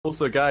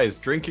Also, guys,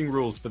 drinking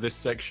rules for this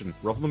section.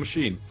 Roll the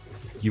machine.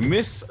 You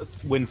miss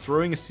when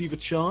throwing a Siva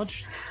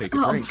charge, take a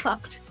drink. I'm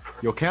fucked.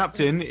 Your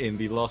captain, in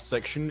the last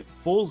section,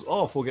 falls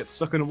off or gets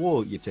stuck in a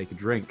wall, you take a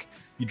drink.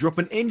 You drop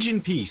an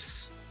engine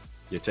piece,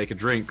 you take a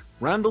drink.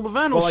 Randall the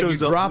Vandal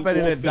shows up. You drop it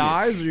and it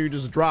dies, or you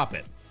just drop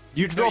it?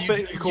 You drop it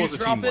and you cause a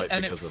team wipe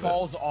and because it of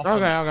falls off.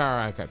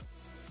 Okay.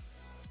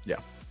 Yeah.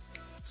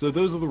 So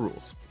those are the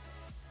rules.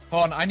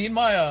 Hold on, I need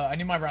my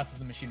Wrath of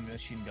the Machine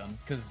gun,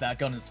 because that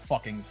gun is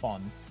fucking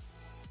fun.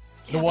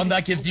 The one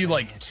that gives you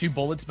like 2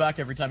 bullets back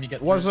every time you get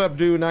through. What's up,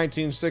 dude?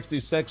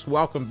 1966.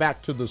 Welcome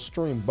back to the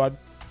stream, bud.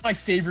 My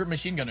favorite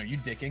machine gun. Are you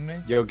dicking me?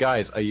 Yo,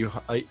 guys, are you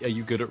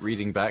good at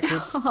reading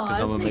backwards? Because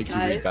I'm gonna make you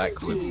read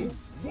backwards.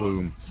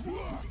 Boom.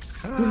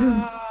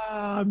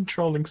 I'm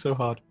trolling so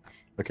hard.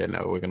 Okay,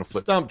 now we're gonna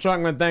flip. Stump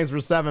Chunkman, thanks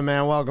for 7,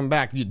 man. Welcome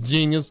back, you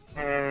genius.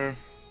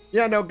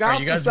 Yeah, no,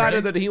 Goth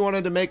decided that he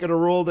wanted to make it a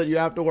rule that you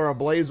have to wear a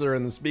blazer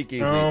in the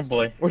speakeasy. Oh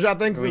boy. Which I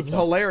think is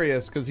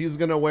hilarious because he's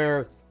gonna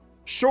wear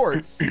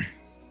shorts.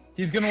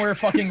 He's gonna wear a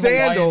fucking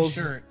sandals,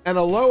 Hawaiian shirt, an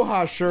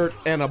Aloha shirt,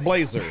 and a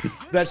blazer.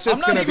 That's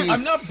just gonna be.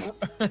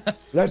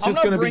 That's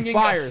just gonna be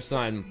fire,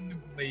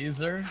 son.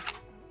 Blazer.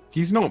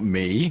 He's not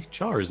me.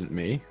 Char isn't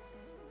me.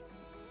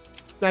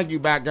 Thank you,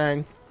 Bat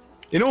Gang.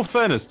 In all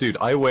fairness, dude,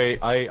 I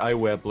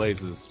wear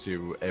blazers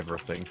to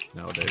everything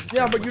nowadays.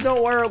 Yeah, but you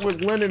don't wear it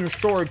with linen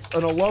shorts,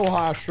 an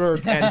Aloha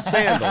shirt, and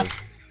sandals.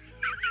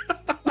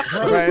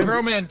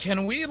 Broman,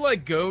 can we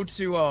like go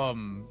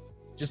to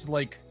just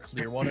like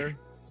Clearwater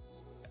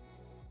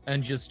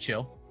and just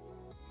chill?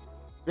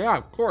 Yeah,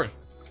 of course.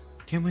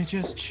 Can we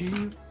just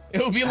chill?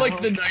 It'll be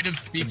like the night of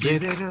speaking.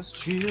 Baby, just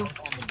chill.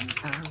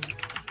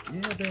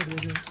 Yeah, baby,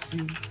 just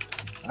chill.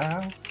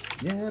 Ow.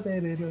 Yeah,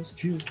 baby, just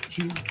chill.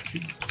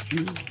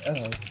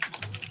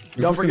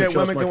 Don't forget,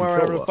 women can wear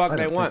whatever the fuck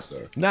they want.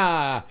 So.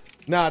 Nah,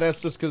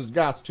 that's just because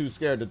Goth's too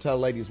scared to tell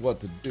ladies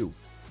what to do.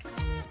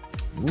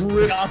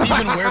 Goth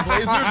even wear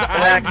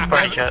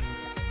blazers?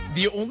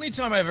 The only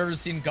time I've ever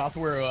seen Goth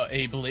wear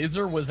a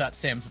blazer was at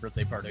Sam's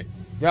birthday party.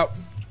 Yep.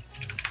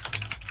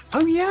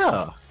 Oh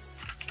yeah.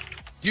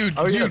 Dude,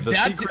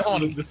 the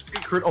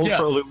secret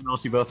Ultra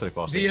Illuminati birthday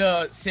party.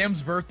 The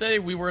Sam's birthday,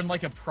 we were in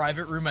like a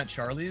private room at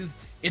Charlie's.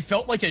 It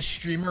felt like a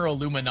streamer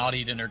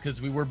Illuminati dinner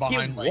because we were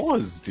behind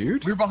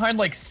dude. We were behind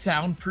like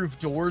soundproof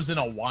doors in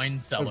a wine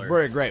cellar. It was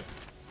very great.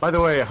 By the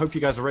way, I hope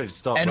you guys are ready to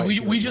start. And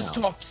we just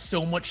talked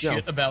so much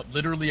shit about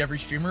literally every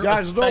streamer.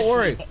 Guys, don't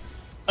worry.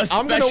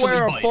 I'm gonna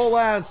wear a full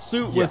ass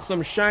suit with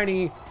some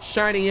shiny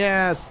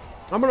ass.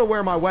 I'm gonna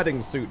wear my wedding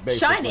suit,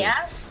 basically. Shiny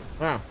ass?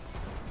 Yeah.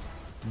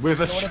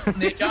 With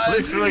it's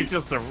literally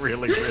just a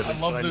really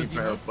shiny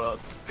pair of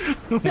butts.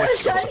 A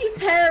shiny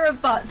pair of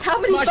butts. How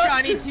many butts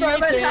does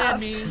Broman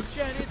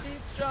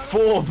have?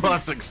 4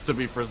 buttocks to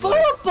be precise.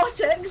 4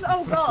 buttocks?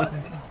 Oh god.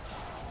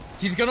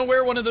 He's gonna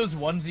wear one of those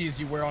onesies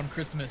you wear on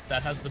Christmas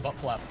that has the butt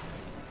flap.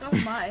 Oh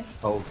my.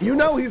 Oh. You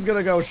know he's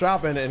gonna go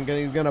shopping and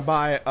he's gonna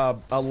buy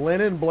a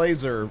linen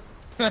blazer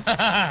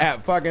at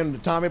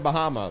fucking Tommy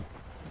Bahama.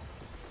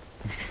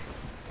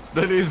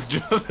 That is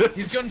just.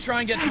 He's gonna try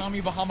and get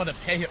Tommy Bahama to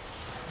pay him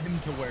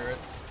to wear it.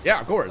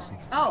 Yeah, of course.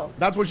 Oh.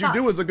 That's what you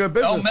do as a good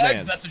businessman.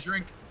 Mags, that's a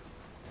drink.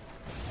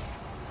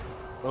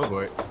 Oh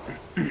boy.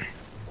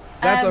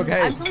 That's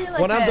okay. Like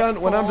when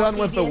I'm done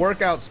with the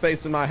workout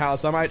space in my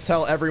house, I might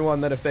tell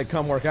everyone that if they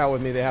come work out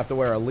with me, they have to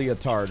wear a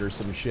leotard or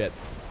some shit.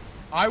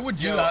 I would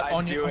do that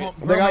on your.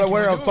 They gotta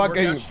wear a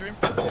fucking.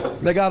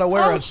 They gotta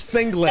wear a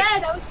singlet.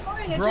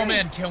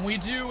 Broman, can we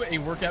do a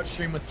workout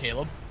stream with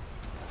Caleb?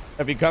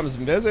 If he comes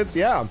and visits,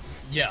 yeah.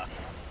 Yeah.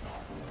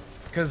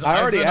 Because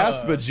I already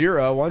asked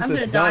Bajira. Once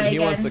it's done, he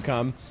wants to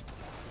come.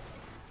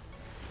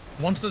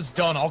 Once it's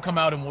done, I'll come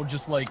out and we'll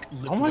just like.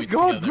 Oh my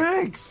god,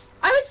 Max!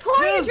 I was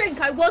pouring a drink.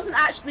 I wasn't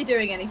actually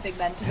doing anything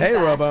then. Hey,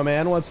 Robo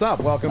Man, what's up?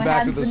 Welcome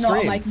back to the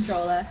stream. My hands are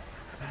not on my controller.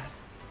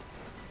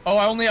 Oh,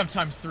 I only have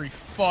 ×3.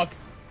 Fuck.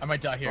 I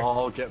might die here.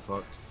 Oh, get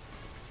fucked.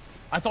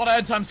 I thought I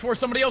had ×4.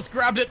 Somebody else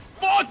grabbed it.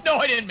 Fuck! No,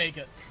 I didn't make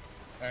it.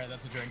 Alright,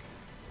 that's a drink.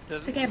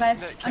 It's okay,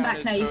 Vive. I'm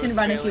back now. You can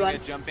run if you want. A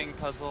jumping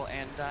puzzle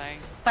and dying.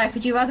 Vive,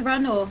 would you rather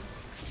run or?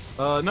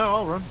 No,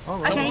 I'll run.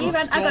 Okay, you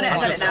run. I got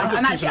it now. I'm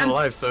just keeping it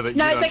alive so that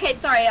No, it's okay.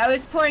 Sorry, I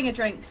was pouring a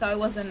drink, so I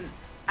wasn't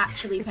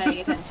actually paying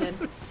attention.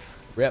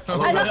 Rip. I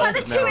love how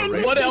the 2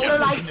 English people are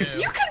like, new?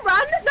 you can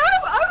run. No,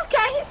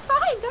 okay, it's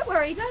fine. Don't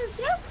worry. No,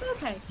 yes,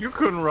 okay. You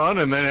couldn't run,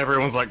 and then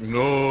everyone's like,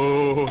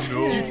 no.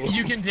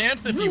 You can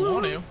dance if you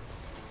want to.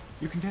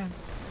 You can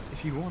dance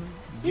if you want to.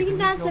 You can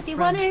dance if you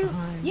want to.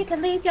 You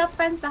can leave your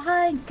friends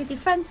behind, because your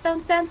friends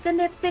don't dance,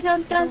 and if they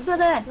don't dance, well,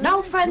 they're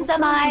no friends of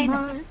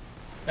mine.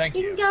 Thank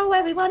you. You can go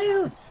where we want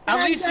to.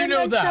 At least you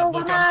know that.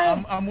 Look,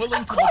 I'm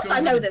willing to look over. Of course, I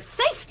know the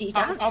safety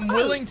dance. I'm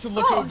willing to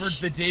look over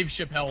the Dave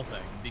Chappelle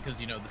thing because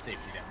you know the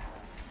safety dance.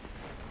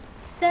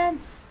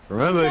 Dance.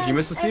 Remember, if you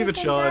miss a Siva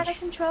charge,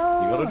 you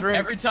gotta drink.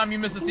 Every time you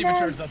miss a Siva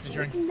charge, that's a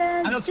drink. And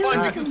that's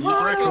fine because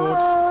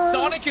record.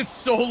 Sonic is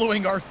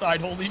soloing our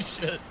side. Holy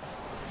shit.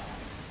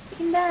 We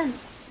can dance.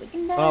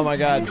 Oh my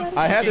god.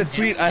 I had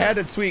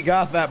to tweet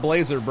Goth that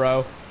blazer,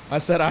 bro. I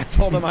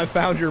told him I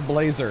found your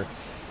blazer.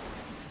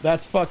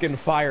 That's fucking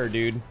fire,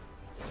 dude.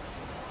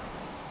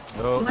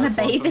 Oh, You want to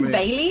bathe in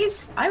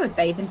Bailey's? I would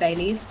bathe in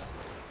Bailey's.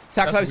 It's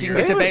how close you can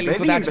get to Bailey's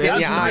without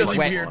getting your eyes really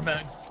wet. weird,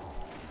 Max.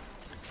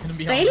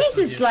 Bailey's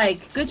is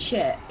like good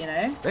shit, you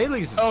know?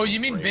 Bailey's is Oh, you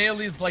mean great.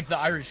 Bailey's like the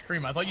Irish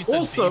cream? I thought you said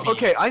Also, Bailey's.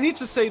 okay, I need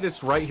to say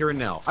this right here and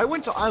now. I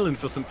went to Ireland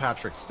for St.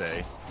 Patrick's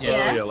Day.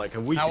 Yeah. Like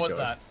a week How ago. was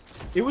that?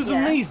 It was Yeah.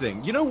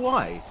 amazing. You know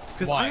why?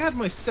 Because Why? I had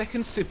my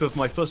second sip of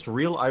my first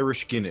real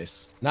Irish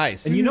Guinness.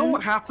 Nice. And you know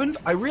what happened?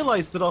 I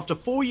realized that after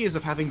 4 years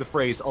of having the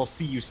phrase, I'll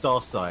see you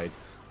Starside,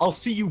 I'll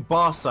see you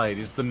Barside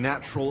is the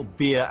natural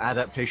beer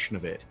adaptation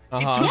of it.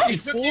 Uh-huh. It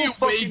Yes. took Took me you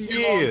 4 way fucking too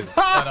long to years.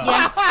 set up.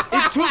 Yes.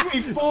 It took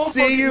me 4 See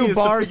fucking you years to figure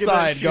that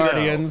Barside, shit out.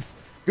 Guardians.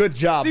 Good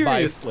job, Bife.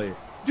 Seriously.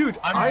 Dude,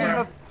 I'm I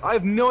sure.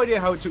 have no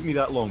idea how it took me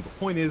that long. The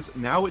point is,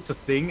 now it's a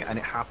thing, and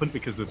it happened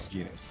because of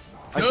Guinness.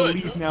 I Good.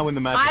 believe now in the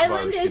magic of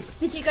Ireland Irish is. Guinness.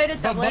 Did you go to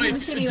But Dublin? I'm wait,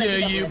 assuming you do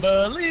went to you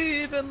Dublin.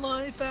 believe in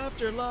life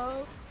after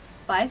love?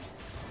 Five.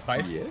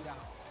 Five? Yes, Do you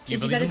Did you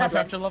believe go to in life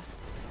Dublin? after love?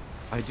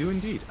 I do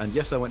indeed. And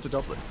yes, I went to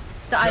Dublin.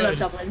 I love Good.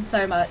 Dublin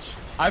so much.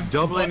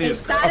 Dublin It is...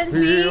 saddens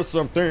me. It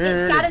something.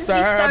 saddens me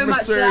so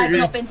much that I've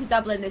not been to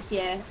Dublin this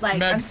year. Like, I'm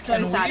Max, so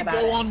can sad we about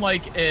go it. on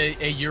like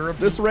a Europe?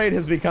 This raid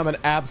has become an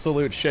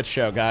absolute shit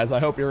show, guys.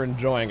 I hope you're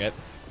enjoying it.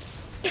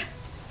 Oh,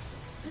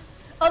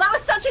 that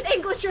was such an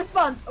English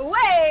response.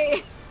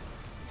 Way.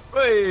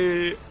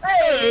 Hey!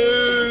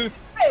 Hey.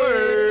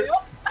 Hey.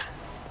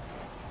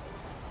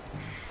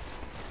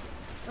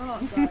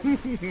 Oh god.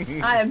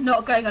 I am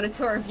not going on a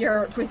tour of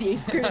Europe with you.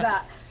 Screw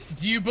that.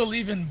 Do you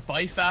believe in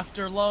life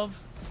after love?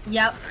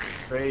 Yep.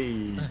 Hey!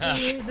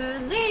 We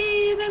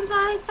believe in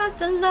life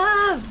after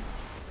love.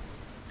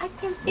 I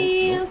can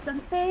feel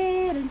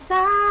something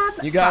inside.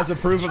 You guys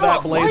approve of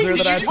that blazer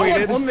that I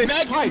tweeted? On this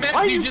Meg, side? Meg, Why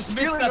are you you just missed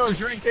stealing that's a our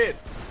drink. shit?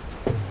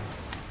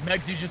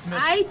 Megs, you just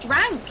missed. I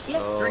drank.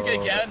 Yes. Drink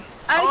it again. Okay,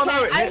 Oh,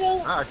 no, it I hit.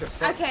 will. Ah, okay.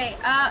 Okay.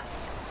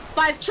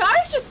 Five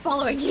Char's just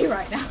following you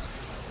right now.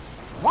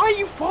 Why are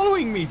you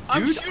following me, dude?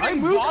 I'm I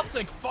shooting moved.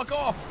 Vossic. Fuck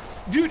off.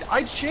 Dude,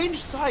 I changed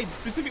sides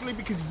specifically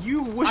because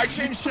you would. I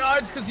changed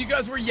sides because you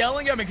guys were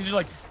yelling at me because you're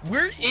like,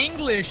 we're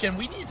English and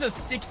we need to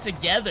stick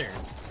together.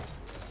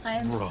 I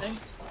am so.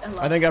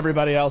 I think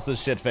everybody else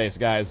is shit-faced,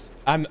 guys.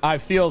 I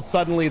feel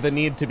suddenly the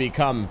need to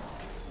become,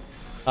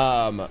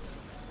 I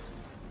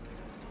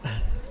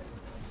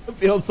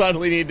feel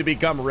suddenly need to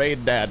become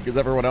Raid Dad because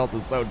everyone else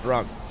is so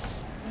drunk.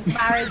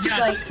 marriage, Yes.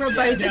 like for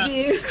both Yes. of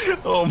you.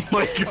 Oh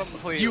my god.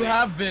 Completely. You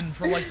have been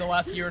for like the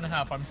last year and a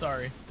half. I'm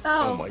sorry.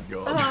 Oh, Oh my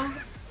god.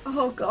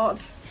 Oh god.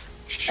 I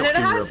Shocking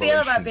don't know how I feel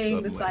about revelation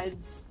being the suddenly.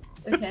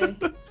 side. Okay.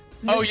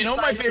 Oh, This you know is what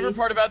my side favorite lead.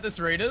 part about this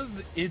raid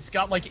is? It's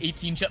got like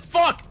 18 chests.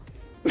 Fuck!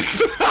 It's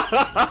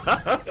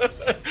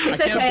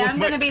can't okay. afford I'm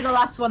my- gonna be the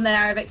last one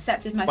there. I've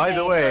accepted my By fate.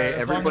 the way, As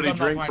long as everybody I'm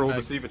not drink buying for all the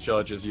bags. Seaver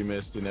charges you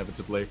missed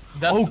inevitably.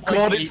 That's Oh like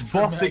god, 8 it's for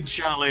Bossig Meg.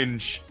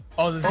 challenge.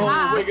 Oh, this is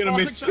Ah. We're gonna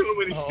Bossig miss so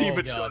many Oh,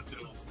 Seaver God.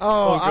 charges.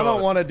 Oh, I God.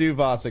 don't want to do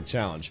Vossic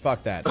challenge.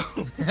 Fuck that. Nah.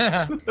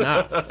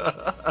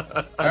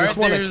 I just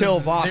want to kill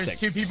There's Vossic.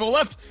 2 people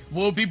left.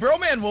 Will it be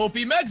Broman? Will it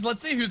be Megs?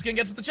 Let's see who's gonna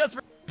get to the chest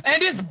first.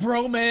 And it's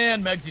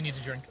Broman. Megs, you need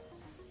to drink.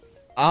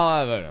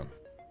 I'll have it.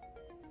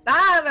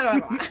 Ah, blah,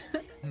 blah, blah.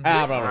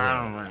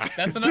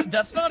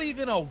 That's not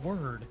even a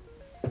word.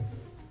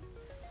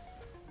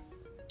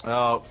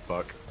 Oh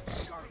fuck.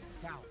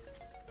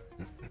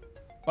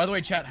 By the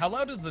way, chat, how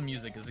loud is the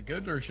music? Is it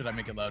good or should I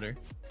make it louder?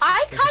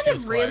 I It kind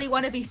feels of really quiet.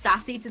 want to be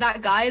sassy to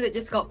that guy that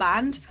just got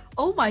banned.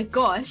 Oh my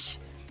gosh.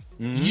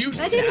 You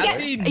I didn't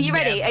sassy get... Are you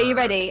ready? Are you never.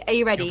 ready? Are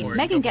you ready? Go for it,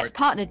 Megan go for gets it.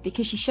 partnered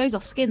because she shows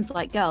off skins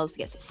like girls.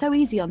 Gets it so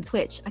easy on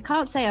Twitch. I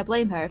can't say I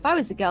blame her. If I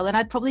was a girl, then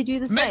I'd probably do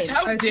the Megs, same.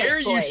 how Okay,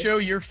 dare boy. you show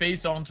your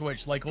face on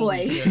Twitch? Like,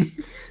 holy Boy. shit.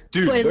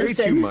 Dude, Boy, way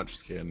listen. too much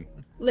skin.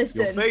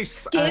 Listen. Your face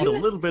skin? and a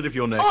little bit of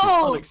your neck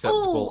Oh, is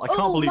unacceptable. oh, I can't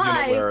oh believe you're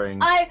my. not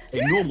wearing a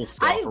normal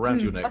scarf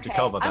around your neck to okay,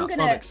 cover that I'm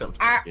gonna,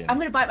 unacceptable skin. I'm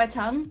gonna bite my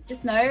tongue.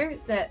 Just know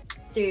that,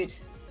 dude,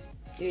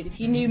 if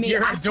you knew me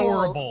You're at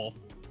all- adorable.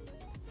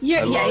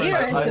 You're, yeah, love- you're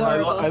I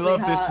adorable, I love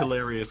this sweetheart.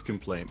 hilarious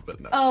complaint, but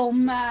no. Oh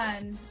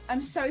man,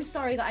 I'm so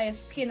sorry that I have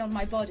skin on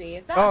my body.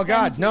 If that Oh offends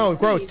god, you, no,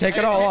 gross. please- Take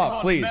it all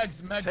off, please.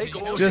 Megs, Take you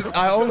all know- Just,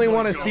 I only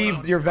want to see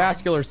your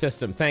vascular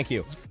system. Thank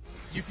you.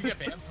 You can get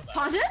banned for that.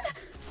 Pardon?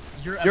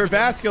 Your evidence-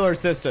 vascular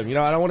system. You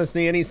know, I don't want to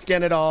see any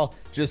skin at all.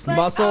 Just Like,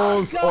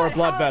 muscles oh, or God,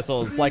 blood oh,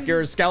 vessels. Like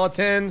your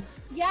skeleton.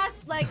 Yes,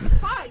 like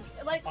fuck,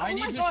 like I oh need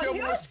my to god, show who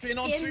more has skin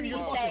on skin stream, these you're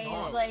fucking days?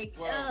 wrong. Like,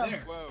 ugh.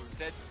 Whoa,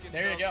 dead skin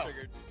There you cell go.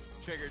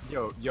 triggered.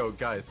 Yo,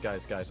 guys,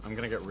 I'm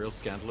gonna get real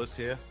scandalous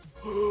here.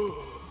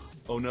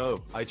 Oh no,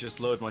 I just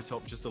lowered my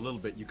top just a little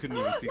bit. You couldn't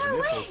even see the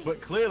No nipples, way.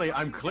 but clearly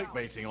I'm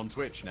clickbaiting on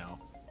Twitch now.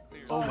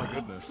 Oh my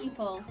goodness.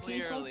 People.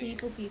 Clearly.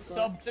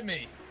 Sub to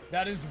me.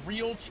 That is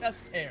real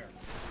chest hair.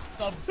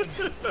 Sub to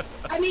me.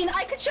 I mean,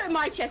 I could show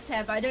my chest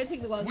hair, but I don't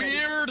think the world's ready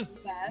Weird.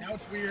 for that. Now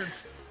it's weird.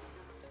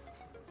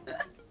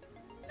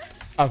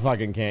 I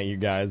fucking can't, you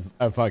guys.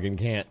 I fucking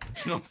can't.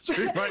 On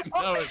stream right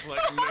now, it's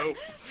like no,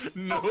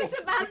 no.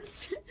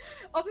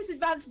 Officer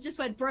Vance just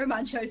went,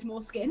 Broman shows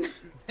more skin.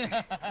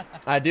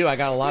 I do. I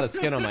got a lot of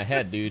skin on my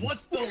head, dude.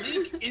 What's the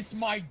leak? It's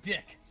my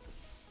dick.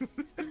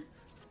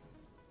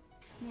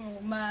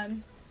 Oh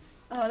man.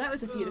 Oh, that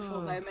was a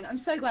beautiful moment. I'm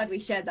so glad we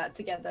shared that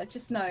together.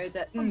 Just know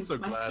that I'm so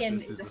my glad skin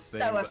this is a is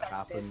thing so that offensive.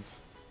 happened.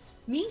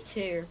 Me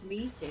too.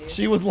 Me too.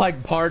 She was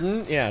like,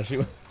 pardon? Yeah, she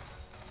was.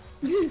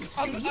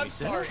 I'm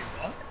sorry,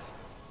 what?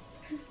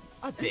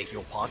 I beg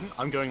your pardon.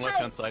 I'm going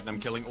left-hand side and I'm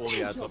killing all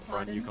the ads up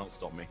front. You can't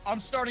stop me. I'm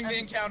starting the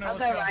encounter. I'll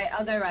go right.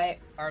 I'll go right.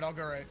 Alright, I'll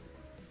go right.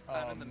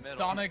 I'm in the middle.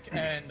 Sonic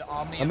and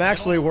Omni. I'm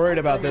actually worried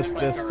about this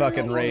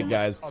fucking raid,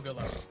 guys. I'll go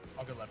left.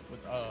 I'll go left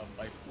with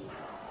like.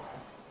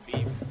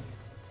 Beef.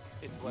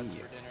 It's what's for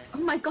dinner. Oh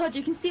my god,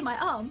 you can see my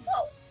arm.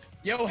 Whoa.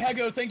 Yo,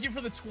 Hego, thank you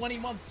for the 20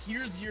 months.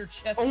 Here's your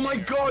chest. Oh my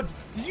hair. god!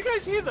 Did you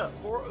guys hear that?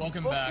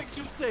 Welcome Bostic back.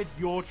 just said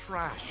you're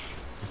trash.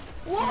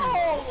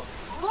 Whoa!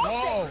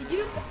 No.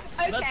 You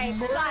okay? Let's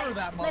murder Guys,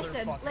 that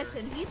listen, motherfucker.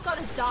 listen. He's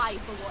gotta die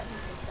for what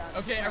he's just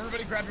done. Okay,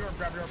 everybody, grab your orb,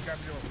 grab your orb, grab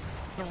your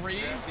orb.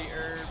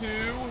 3,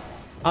 2,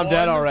 I'm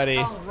dead already.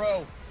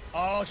 Row.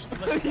 Oh shit.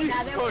 Let's,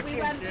 Yeah,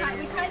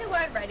 we kind of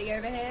weren't ready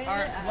over here. all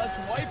right, let's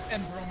wipe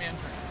and Broman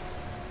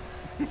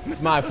drinks.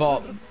 It's my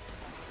fault.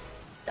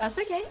 That's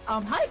okay.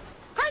 Hi.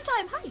 Grind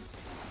time. Hi.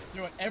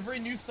 Do it. Every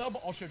new sub,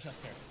 I'll show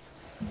chest hair.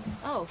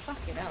 Oh,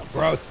 fucking hell.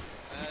 Gross.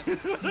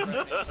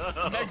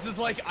 Megs is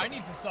like, I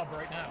need to sub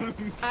right now.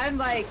 I'm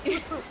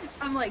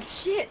like,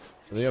 shit.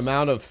 The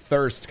amount of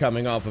thirst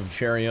coming off of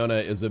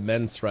Cheriona is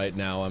immense right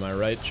now. Am I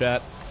right,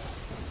 chat?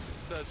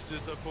 Such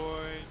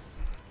disappoint.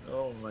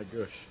 Oh my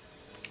gosh.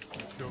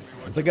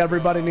 I think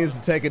everybody needs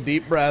to take a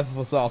deep breath.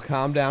 Let's all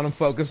calm down and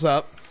focus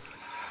up.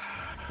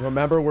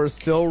 Remember, we're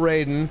still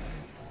raiding.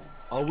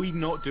 Are we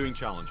not doing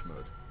challenge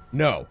mode?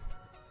 No.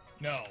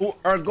 No. Well,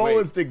 our goal Wait.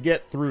 is to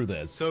get through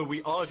this. So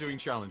we are doing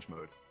challenge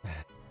mode.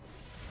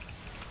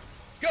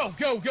 Go,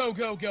 go, go,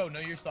 go, go. Know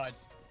your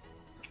sides.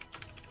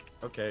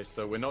 Okay,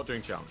 so we're not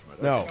doing challenge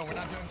mode. No. No, we're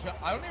not doing.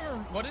 I don't even.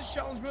 What is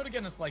challenge mode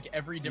again? It's like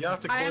every You different.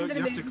 have to, I am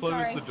gonna be close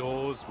sorry. the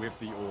doors with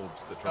the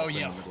orbs that drop Oh in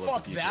yeah, the middle fuck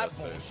of the that DPS phase.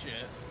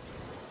 bullshit.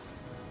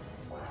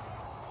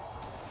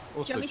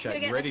 Also, me to chat,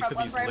 get you the ready for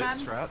front these one, lit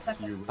Broman?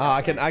 strats? You...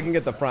 I can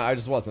get the front. I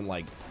just wasn't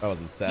like I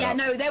wasn't set Yeah, up.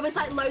 no, there was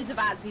like loads of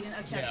ads. We didn't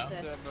have a chance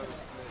Yeah. The to. most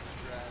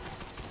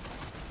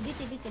lit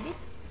strats.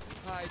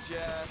 Hi,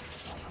 Jeff.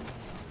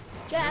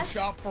 Your Jeff.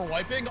 shot for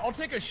wiping? I'll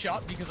take a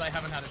shot because I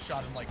haven't had a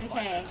shot in like 5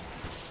 Okay. minutes.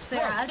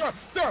 Clear ads.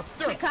 Throw.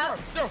 Pick up.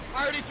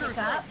 I already threw. Pick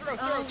up. Throw.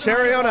 Oh,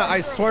 Cheriona, I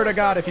swear to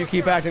God, if you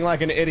keep acting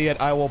like an idiot,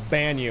 I will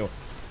ban you.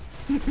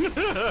 Would it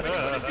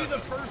be the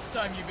first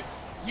time you?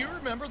 Do you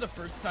remember the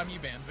first time you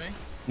banned me?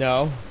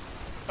 No.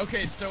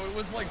 Okay, so it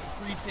was like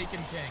pre-Taken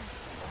King,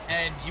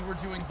 and you were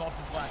doing Boss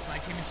of Blast, and I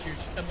came into your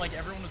and like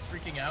everyone was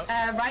freaking out.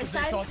 Right 'cause they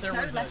side. thought there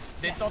No, was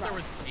left. they Yeah, thought there right.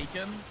 was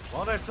Taken,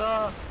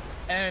 Monitor!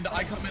 and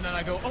I come in and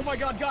I go, oh my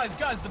god, guys,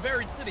 the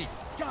buried city,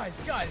 guys,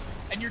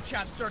 and your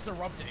chat starts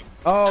erupting.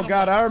 Oh And I'm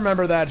God, like, I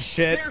remember that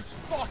shit. there's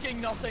fucking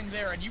nothing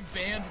there, and you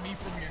banned me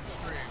from your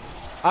stream.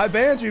 I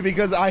banned you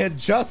because I had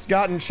just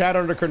gotten chat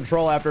under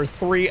control after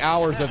 3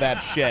 hours of that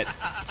shit.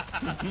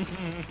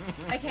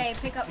 Okay,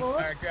 pick up orbs.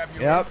 Alright, grab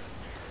your Yep. orbs.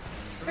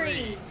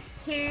 3,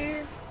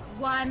 2,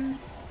 1,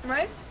 throw.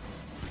 Look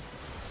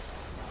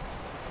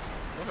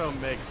how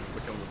Megs has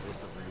become the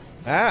voice of reason.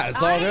 Ah,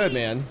 it's all good,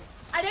 man.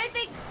 I don't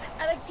think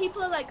like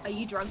people are like, "Are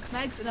you drunk,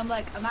 Megs?" And I'm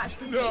like, "I'm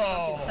actually No. pretty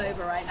fucking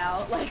sober right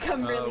now. Like,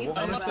 I'm really what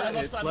sober." was that?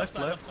 Left It's side, left,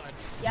 left side.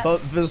 Yep.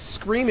 But the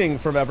screaming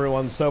from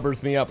everyone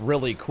sobers me up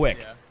really quick.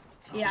 Yeah.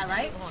 Yeah,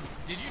 right. Come on.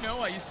 Did you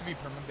know I used to be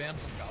permabanned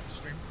from God's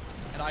stream?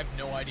 And I have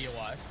no idea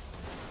why.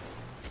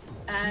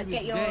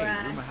 Get your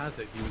Rumor has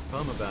it he was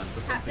permabanned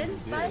for something captain he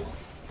spice.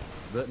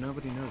 did that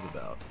nobody knows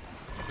about.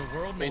 The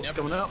world may What's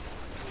never coming know. out?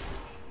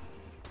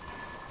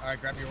 Alright,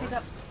 grab your Pick orbs.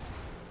 up.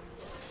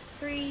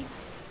 3,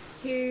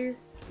 2,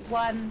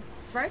 1,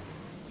 throw.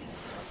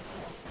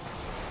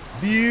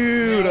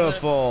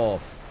 Beautiful.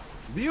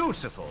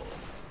 Beautiful.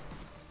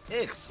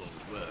 Excellent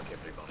work,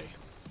 everybody.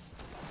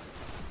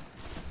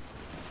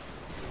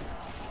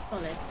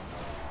 Solid.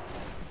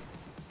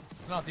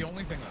 It's not the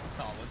only thing that's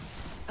solid.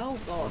 Oh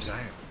god.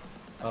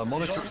 Damn.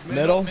 Monitor.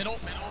 Middle. Middle.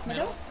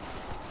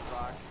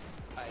 Rocks.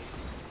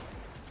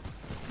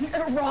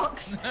 Ice.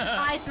 Rocks.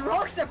 Ice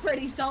rocks are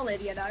pretty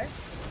solid, you know.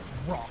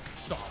 Rock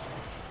solid.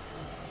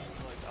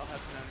 Like, I'll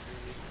have none of your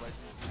League of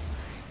Legends.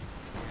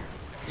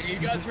 Yeah, you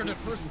guys heard it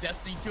first.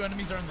 Destiny 2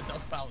 enemies are in the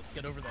Dust Palace.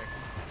 Get over there.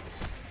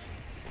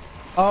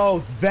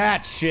 Oh,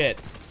 that shit.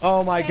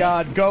 Oh my Okay.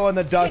 God, go in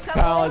the Dust Pick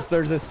up Palace. all.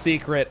 There's a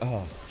secret.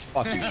 Oh,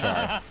 fucking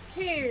shark.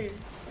 2,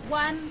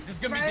 1. There's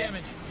gonna be throw.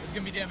 damage. There's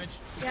gonna be damage.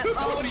 Yep. Who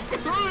Oh,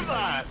 threw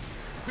that?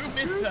 Who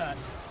missed that?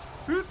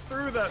 Who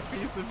threw that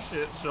piece of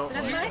shit shot?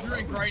 That's You right.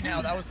 drink right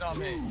now. That was not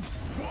me.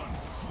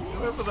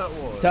 Whoever that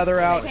was. Tether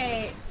out.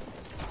 okay.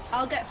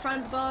 I'll get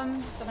front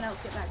bomb. Someone else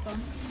get back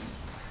bomb.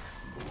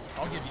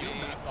 I'll give you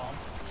a back bomb.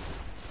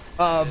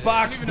 Box,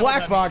 I don't even know what Black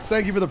that Box,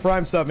 thank you for the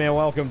Prime sub, man.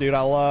 Welcome, dude.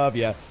 I love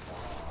ya.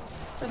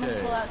 Someone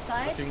Okay. pull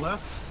outside. Looking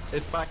left.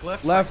 It's back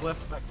left. Left. Back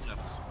left. Back left.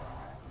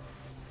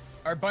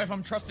 Alright, Bife,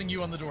 I'm trusting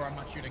you on the door. I'm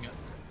not shooting it.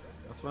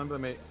 That's fine by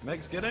me.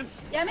 Megs, get in.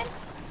 Yeah, I'm in.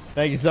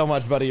 Thank you so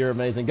much, buddy. You're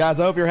amazing. Guys,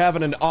 I hope you're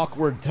having an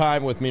awkward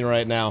time with me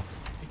right now.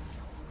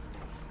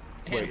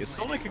 Wait, is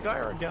Sonic a guy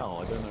or a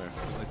gal? I don't know.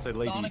 I'd say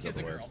ladies Sonic is a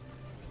otherwise. girl.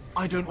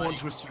 I don't want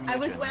to assume. I their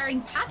was gender.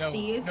 wearing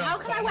pasties. No, How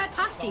can I wear Sonic-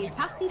 pasties? Sonic.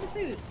 Pasties are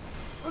food.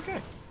 Okay.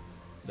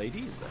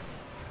 Ladies then.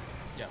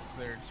 Yes,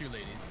 there are 2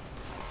 ladies.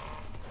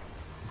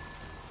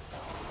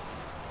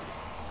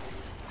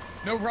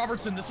 No,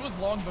 Robertson, this was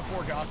long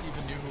before Goth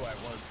even knew who I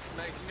was.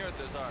 Max, you know what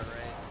those are,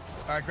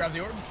 right? Alright, grab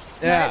the orbs.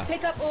 Yeah. Right,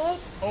 pick up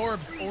orbs.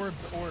 Orbs.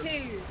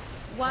 2,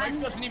 Mike 1.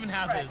 doesn't even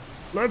have Right. his.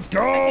 Let's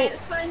go. Okay,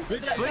 that's fine.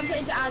 Bitch, Jump please.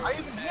 into ads. I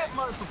even hit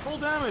mine for full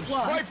damage.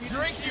 What? Wife,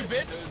 drink, you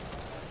bitch!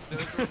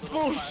 Those were little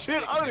Bullshit! I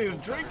don't plastic even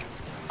drink.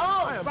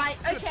 Oh, I am right,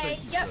 good, okay.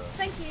 thank you, Yep, sir.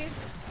 thank you.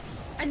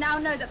 I now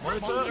know that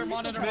Monitor,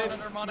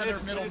 pasties. Monitor,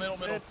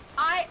 middle.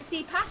 I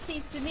see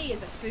pasties to me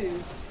as a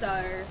food,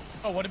 so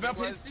Oh, what about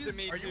Was pasties? to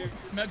me Are you, too.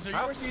 Megs, are you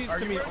Pasties are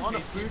to you me wearing on a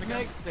pasties food again?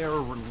 mix, they're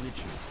a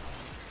religion.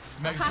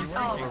 Megs, Pas- are you oh, They're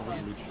a wearing it's-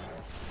 pasties?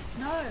 religion.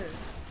 no.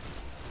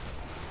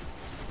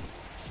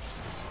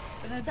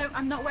 But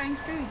I'm not wearing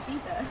foods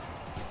either.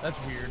 That's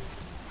weird.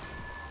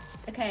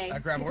 Okay,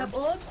 grab pick up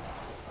orbs. orbs.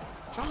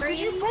 John, Three, could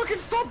you fucking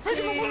stop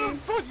picking the one on the two,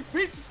 front, you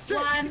piece of shit!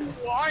 1.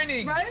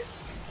 Whining! Row.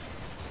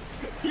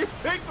 You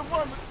pick the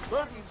one that's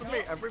closest to me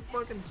every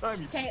fucking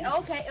time you Okay, piece.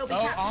 okay, it'll be Oh,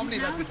 captain Omni,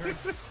 now. that's a turn.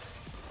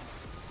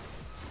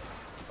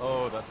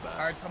 Oh, that's bad.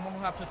 Alright, someone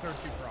will have to throw 2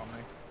 for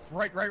Omni.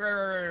 Right.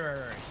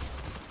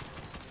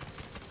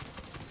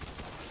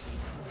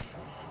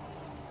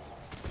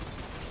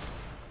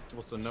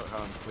 Also, note how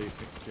I'm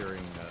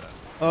clearing.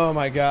 Oh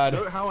my god.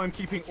 Note how I'm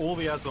keeping all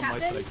the ads on my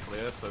Captains? side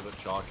clear so that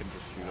Char can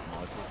just shoot at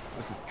monitors.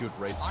 This is good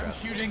raid I'm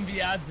strategy. shooting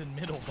the ads in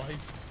middle, buddy.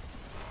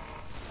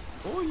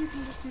 Or you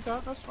can just do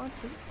that. That's fine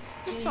too.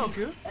 This sounds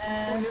good. Oh,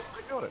 yes,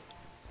 I got it.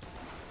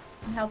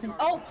 I'm helping.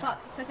 Oh,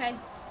 fuck, it's okay.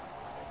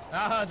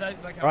 Ah,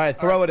 that counts. All right,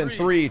 throw it in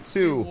 3,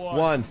 2,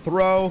 1.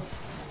 Throw.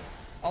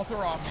 I'll throw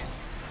Omni.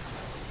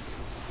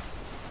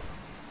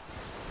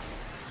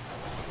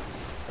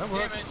 That Damn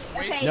works. it.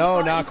 Wait. Okay, No,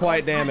 he's got- not he's got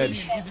quite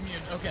damage. damage. He's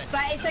immune. Okay.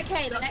 But it's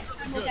okay, the next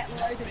time we'll get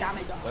loads of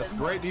damage off That's them.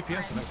 great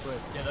DPS for next wave.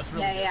 Yeah, that's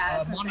really Yeah, good. yeah,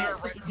 that's what I'm Monitor, saying,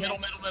 it's right, good middle.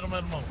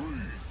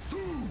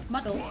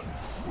 Muddle.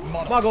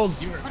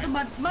 Muggles.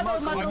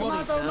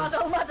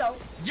 Muddle.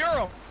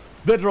 Euro.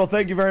 Vidral,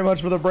 thank you very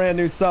much for the brand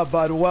new sub,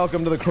 bud.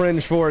 Welcome to the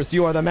Cringe Force.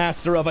 You are the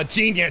master of a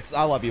genius.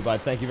 I love you,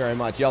 bud. Thank you very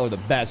much. Y'all are the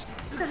best.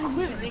 I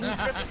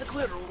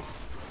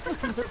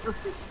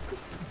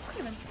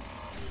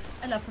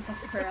love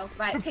Professor Quirrell.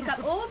 Right, pick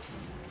up orbs.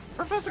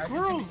 Professor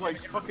Quirrell's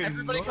like fucking.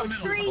 Everybody come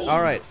middle. 3,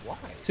 All right. Why?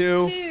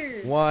 2,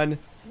 2, 1.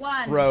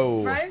 1. Throw.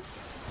 All right.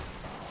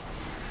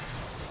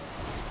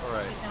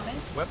 Damage.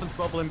 Weapons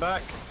bubbling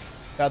back.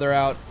 Feather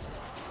out.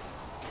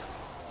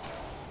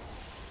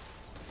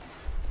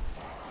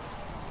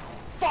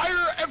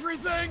 Fire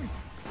everything.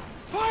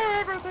 Fire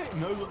everything!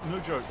 No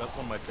joke. That's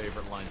one of my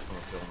favorite lines from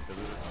a film because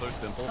it's so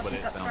simple, but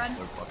it sounds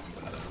so fucking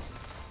badass.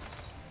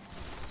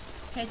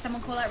 Okay,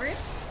 someone call that roof.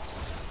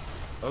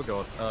 Oh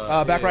god.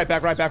 Back right.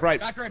 Back right.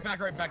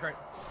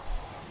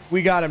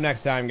 We got him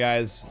next time,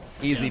 guys.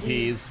 Easy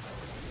peas.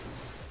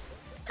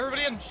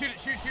 Everybody in. Shoot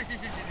it.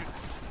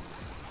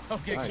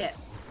 Okay, Nice. Shit.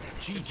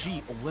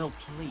 GG, well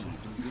played.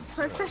 Good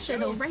stuff.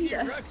 Professional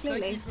raider, T-Rex, thank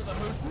clearly. you for the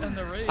host and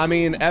the raid. I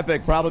mean,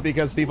 epic, probably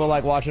because people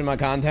like watching my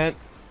content.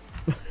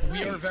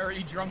 We are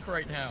very drunk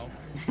right now.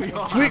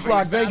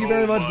 Tweaklock, thank you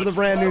very much for the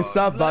brand new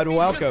sub, bud.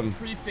 Welcome.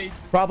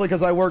 Probably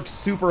because I worked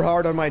super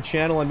hard on my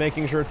channel and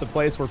making sure it's a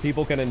place where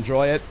people can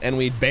enjoy it, and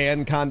we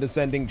ban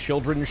condescending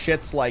children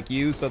shits like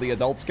you so the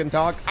adults can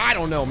talk. I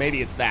don't know,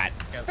 maybe it's that.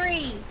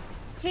 3,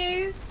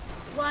 2,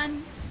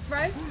 1,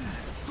 throw.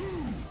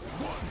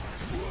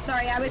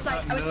 Sorry, I was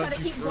trying to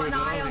keep one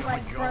eye on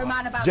like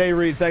Broman about. Jay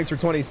Reed, thanks for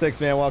 26,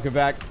 man. Welcome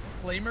back.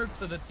 Disclaimer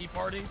to the Tea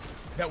Party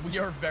that we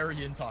are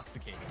very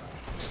intoxicated.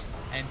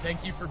 And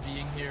thank you for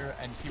being here.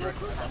 And T-Rex,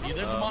 I love you.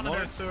 There's a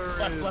monitor.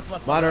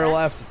 Left. Monitor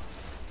left.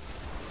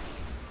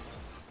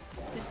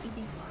 It's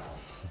easy.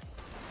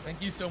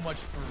 Thank you so much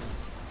for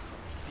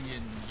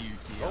being you,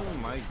 T. Oh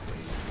my days,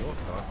 what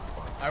the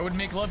fuck? I would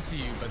make love to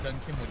you, but then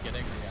Kim would get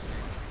angry at me.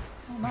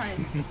 Oh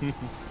my.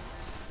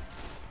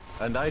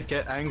 And I'd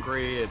get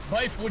angry at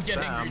Life would get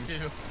Sam. angry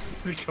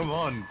too. Come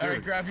on, Alright,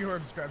 dude. grab your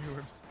orbs. Yep,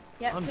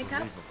 pick up.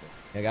 Unbelievable.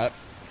 I got it.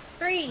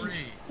 3,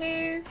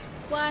 2,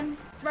 1,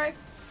 throw.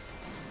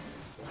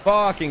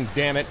 Fucking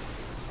damn it.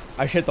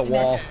 I hit the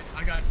wall. Okay,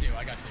 I got you.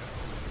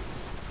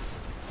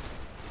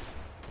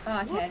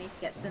 Oh, okay, I need to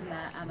get some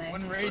ammo.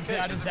 When Raid Okay,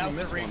 Dad is out, the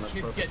this Raid one, that's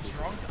kids get perfect.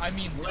 drunk. I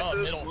mean,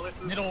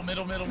 Melissa's- middle.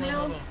 Middle.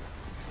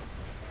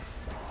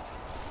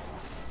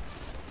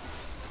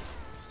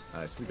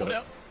 Nice, we got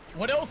it.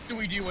 What else do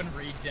we do when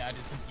Raid Dad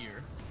isn't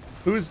here?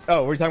 Who's...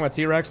 Oh, we're talking about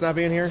T-Rex not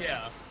being here?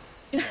 Yeah.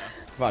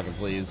 Fucking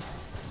please.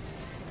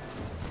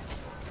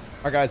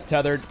 Our guy's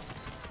tethered.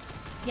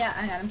 Yeah,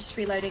 hang on, I'm just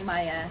reloading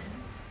my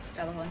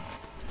other one.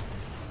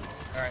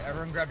 Alright,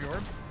 everyone grab your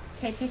orbs.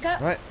 Okay, pick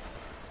up. All right.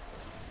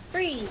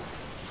 3,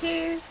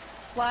 2,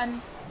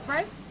 1,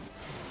 throw.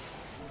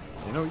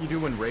 You know what you do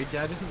when Raid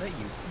Dad isn't there?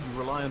 You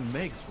rely on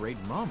Meg's Raid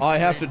Mom. Oh, I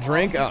have to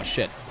drink? Oh,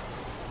 shit.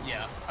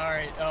 Yeah.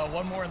 Alright,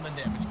 one more and then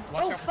damage.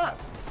 Watch Oh, out for fuck.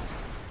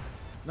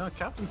 No,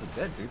 captains are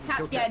dead, dude. We Cap,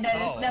 killed yeah, no,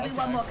 captains. there'll be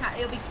one more cap.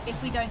 It'll be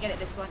if we don't get it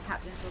this one,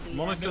 captains will be.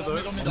 Monitor Middle,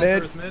 those. middle,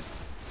 Mid. Mid.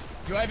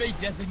 Do I have a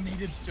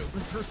designated sober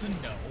person?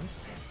 No.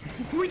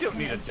 We don't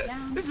need a dead.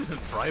 Down. This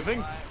isn't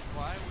driving.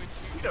 Why would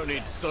you? We don't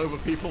need sober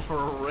people for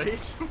a raid.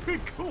 We're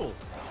cool.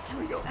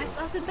 We got this.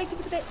 Awesome, thank you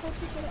for the bits. I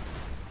appreciate it.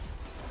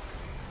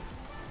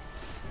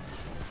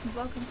 You're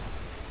welcome.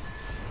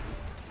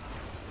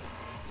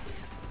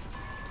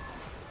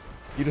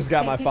 You just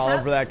got my Thank you, follow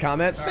Cap. for that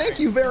comment. All Thank right,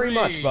 you very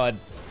much, 3, bud.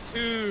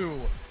 2,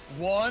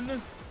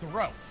 1,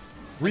 throw.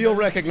 Real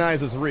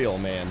recognizes real,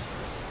 man.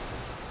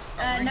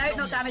 No,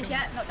 not damage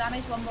yet. Not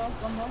damage.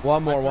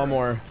 One more. One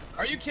more.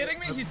 Are you kidding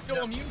me? He's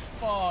still immune.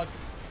 Fuck.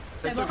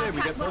 So It's we'll okay, have,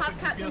 we get we'll both have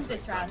of captains them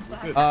this round. We'll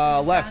have Good.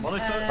 captains this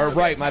Left. round. Or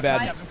right, my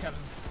bad. Captain.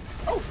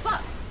 Oh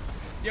fuck!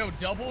 Yo,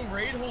 double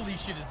raid? Holy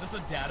shit, is this a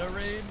data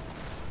raid?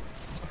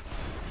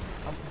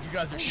 You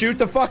guys are Shoot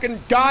the fucking...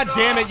 God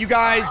damn it, you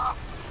guys!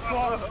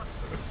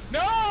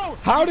 No!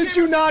 How did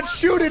you not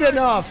shoot it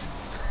enough?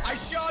 I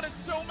shot it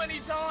so many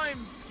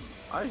times!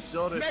 I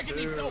shot it Megan,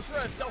 too.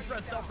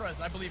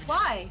 self-res, I believe in you.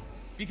 Why?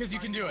 Because you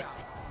can do it.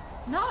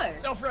 No.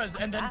 Self-res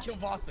and then kill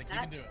Vostok, you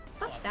can do it.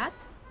 Fuck that.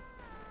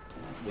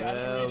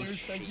 Well,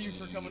 Thank you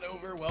for coming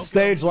over. Welcome.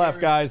 Stage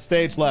left, guys.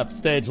 Stage left.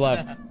 Stage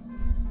left.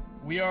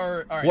 We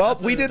are... All right, Well,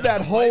 that's we a- did that's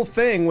that a whole fight.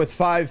 thing with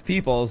 5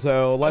 people,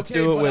 so let's Okay,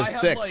 do it but with I have,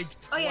 6. Like,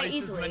 Oh, yeah, twice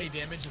easily. as many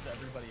damage as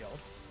everybody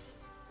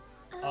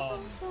else.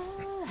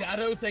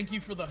 Dado, thank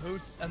you for the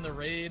host and the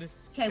raid.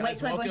 Okay, Guys, wait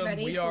till everyone's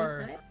welcome.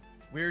 ready.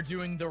 We're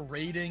doing the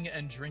raiding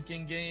and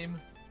drinking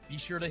game. Be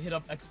sure to hit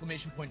up !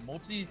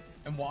 multi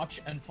and watch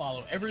and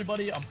follow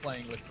everybody. I'm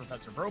playing with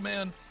Professor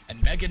Broman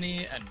and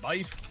Megany and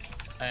Bife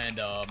and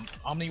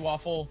Omni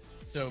Waffle.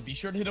 So be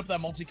sure to hit up that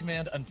multi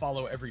command and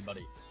follow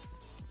everybody.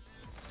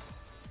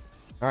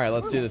 All right,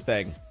 let's do the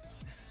thing.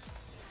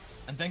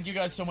 And thank you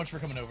guys so much for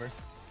coming over.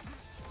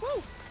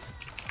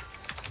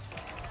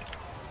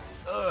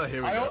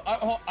 Here we go.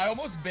 I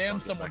almost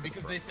banned someone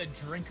because they said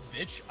drink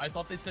bitch. I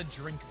thought they said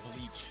drink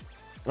bleach.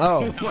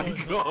 Oh, Oh my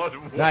god.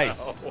 Wow. Nice.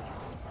 So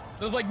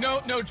I was like, no,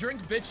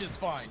 drink bitch is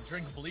fine.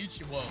 Drink bleach,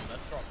 whoa,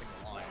 that's crossing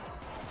the line.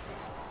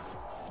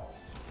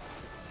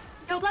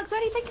 Yo, Black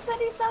Zodi, thank you for that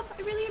new sub.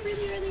 I really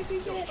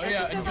appreciate it. Oh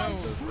yeah, Thank you and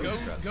so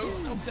much. go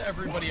sub to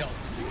everybody else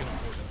if you can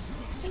afford it.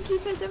 Thank you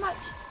so much.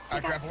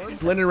 Alright, grab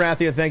words. Lyndon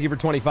Rathia, thank you for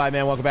 25,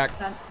 man. Welcome back.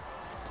 Done.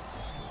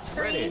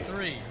 3,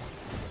 3,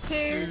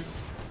 2,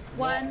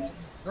 1.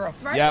 throw.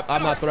 Throw. Yep,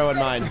 I'm not throwing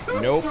mine.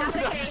 Nope. That's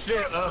okay.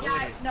 Shit,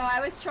 Yeah, no,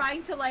 I was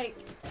trying to like.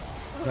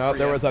 No,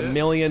 there was a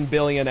million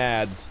billion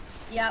ads.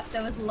 Yep,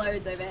 there was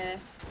loads over here.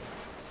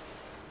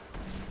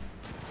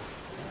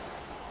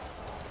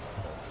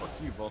 Fuck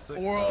you,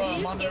 Vostok. Or If you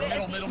just monitor, give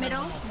it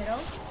middle.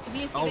 If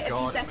you just Oh, give it a few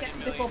God.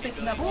 seconds before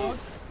picking up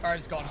orbs, Alright,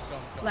 it's gone.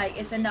 like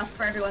it's enough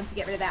for everyone to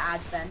get rid of their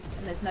ads then,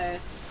 and there's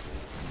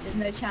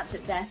no chance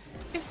at death.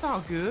 It's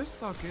all good.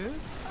 It's all good.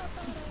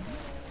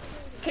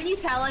 Can you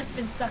tell I've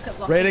been stuck at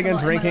Boston Raiding a and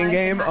lot in my drinking life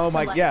game? and had Oh to,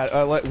 my, like-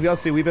 yeah, we'll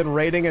see. We've been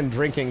raiding and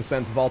drinking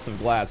since Vault of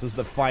Glass. This is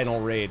the final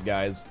raid,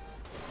 guys.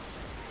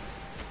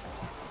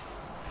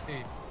 3,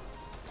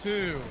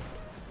 2,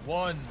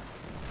 1,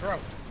 throw.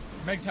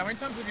 Megs, how many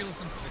times have you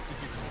listened to the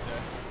TP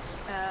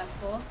today?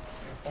 4.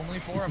 Only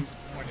 4? I'm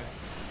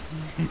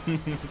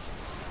disappointed.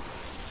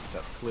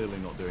 That's clearly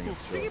not doing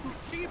its job.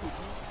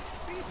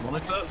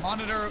 Monitor.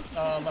 Monitor,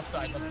 left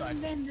side.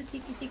 In the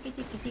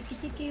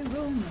tiki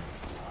room.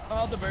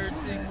 All the birds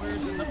sing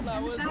words and the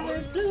flowers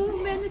Flowers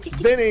bloom in the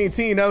tiki. Benny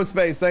T, no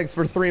space. Thanks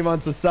for 3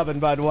 months of subbing,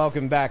 bud.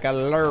 Welcome back. I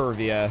love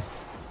ya.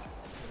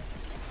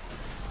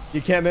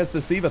 You can't miss the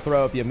Siva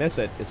throw if you miss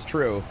it. It's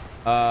true.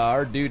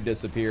 Our dude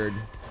disappeared.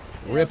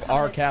 Rip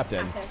our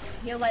captain.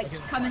 He'll like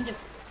come and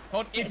just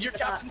Hold, if your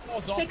captain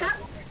falls off, pick up.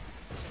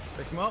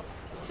 Pick him up.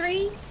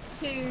 3,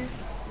 2,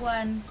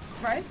 1,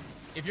 throw.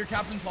 if your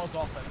captain falls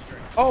off, that's a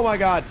drink. Oh my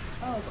god.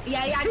 Oh,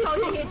 yeah, I told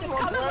you he's just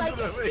come and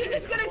like, he's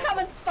just gonna come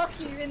and fuck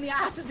you in the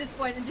ass at this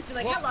point and just be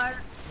like, What? hello.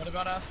 What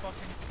about ass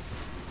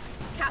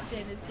fucking?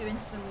 Captain is doing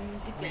some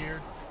dipping.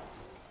 Weird.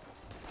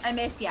 I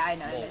missed, yeah, I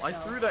know. Oh, there's I no-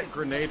 threw that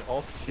grenade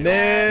off.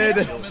 Mid.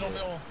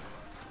 Middle.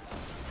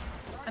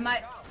 I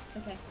might, it's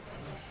okay.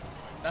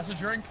 That's a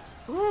drink.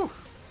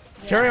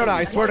 Cherry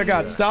I swear to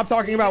God, stop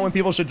talking about when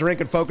people should drink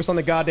and focus on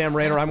the goddamn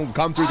raid or I'm gonna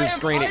come through the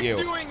screen at you.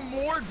 I'm doing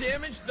more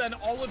damage than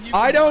all of you.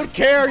 I don't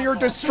care, you're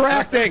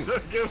distracting.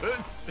 Don't give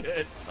a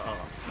shit.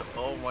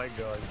 Oh my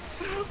god.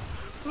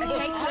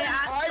 Okay, clear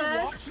ads I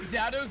first. watched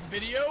Dado's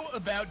video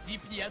about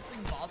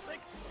DPSing Vostok,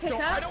 so Pick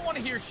up. I don't want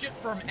to hear shit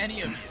from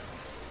any of you.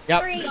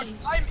 Yep, 3,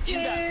 I'm in 2,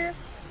 that.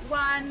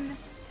 1,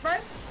 throw.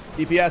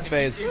 DPS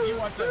phase. If you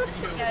watch that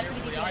video Yeah, it's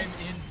carefully, DPS. I'm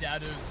in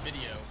Dado's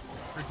video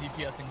for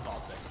DPSing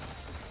Vostok.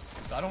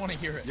 So I don't want to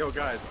hear it. Yo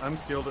guys, I'm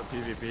skilled at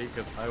PvP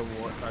because I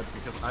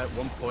at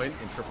one point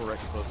in Triple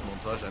Rex first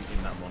montage, I'm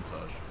in that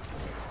montage.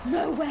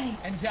 No way.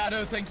 And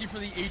Dado, thank you for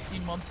the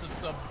 18 months of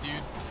subs, dude.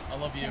 I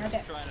love you.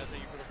 Okay. Trying to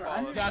thank you for the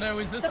follow. Dado,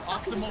 is this The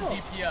fuck is optimal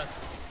this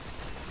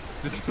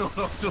DPS? This is not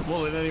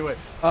optimal in any way.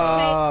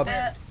 Okay,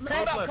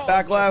 left. Hold up,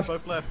 back left.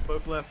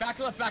 Both left. Back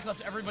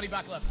left, everybody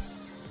back left.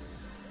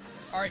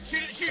 Alright,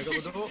 shoot it, shoot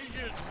it.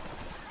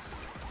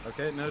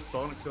 Okay, no,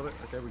 Sonic's got it.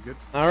 Okay, we're good.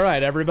 All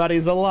right,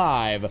 everybody's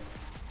alive.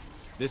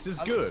 This is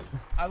good.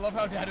 I love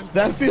how Dad was.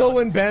 That feel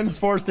when Ben's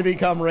forced to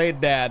become Raid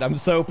Dad. I'm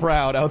so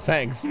proud. Oh,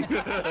 thanks.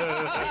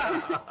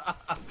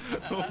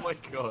 Oh my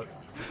god.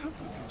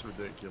 This is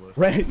ridiculous.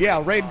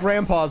 Raid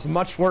Grandpa's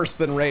much worse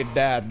than Raid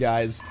Dad,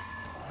 guys.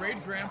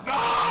 Raid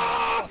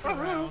Grandpa.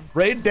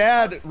 Raid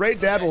Dad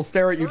will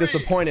stare at you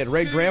disappointed.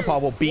 Raid Grandpa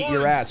will beat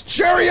your ass.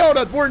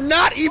 Chariota, we're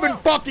not even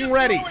fucking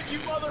ready. Throw it, you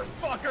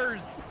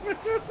motherfuckers.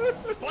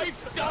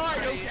 Wife died,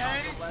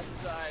 okay? The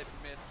left side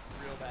missed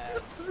real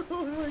bad.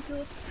 Oh my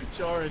god.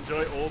 Char,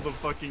 enjoy all the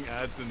fucking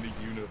ads in the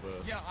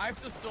universe. Yeah, I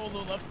have to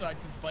solo left side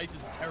because Bife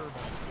is terrible at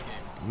this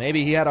game.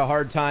 Maybe he had a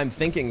hard time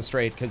thinking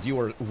straight because you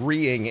were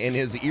reeing in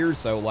his ear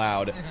so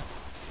loud.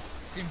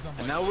 Seems unlikely.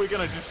 And now we're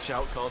gonna just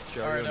shoutcast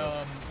Chariot.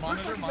 Alright, Looks like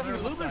monitor, he's having monitor, a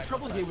little left bit of side,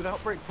 trouble left here side. with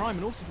Outbreak Prime,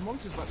 and also the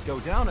monitor's about to go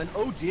down, and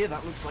oh dear,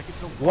 that looks like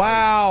it's a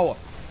Wow.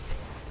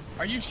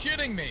 Are you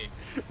shitting me?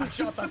 I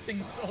shot that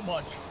thing so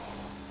much.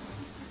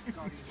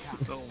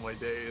 Oh my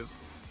days.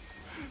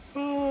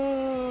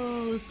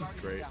 Oh, this is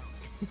great.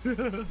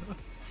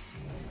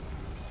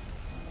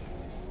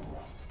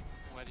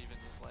 What even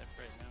is life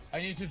right now?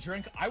 I need to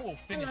drink. I will I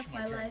finish love my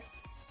my drink. life.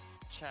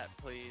 Chat,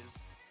 please.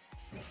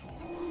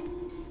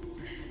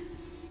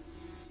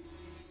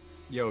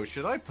 Yo,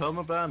 should I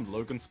permaban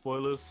Logan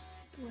spoilers?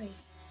 Wait.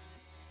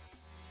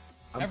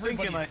 I'm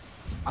Everybody- thinking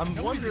I'm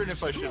Nobody wondering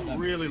if I should should do that.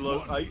 really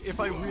if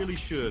I really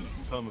should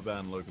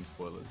permaban Logan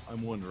spoilers.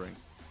 I'm wondering.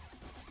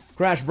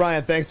 Crash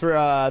Brian, thanks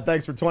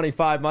for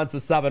 25 months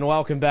of sub and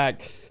welcome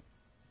back.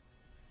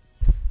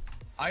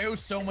 I owe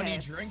so many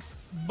Okay. drinks.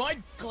 My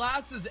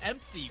glass is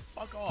empty.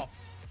 Fuck off.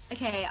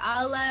 Okay,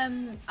 I'll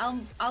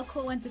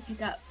call when to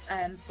pick up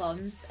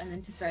bombs and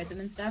then to throw them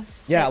and stuff.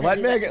 So Yeah, that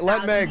let there's,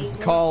 like, Megs 1,000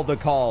 people. call the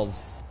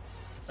calls.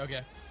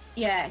 Okay.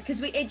 Yeah, because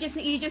you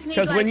just need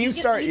 'Cause like, when you you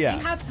start- you yeah.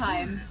 have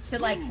time to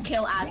like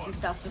kill ads and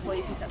stuff before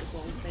you pick up the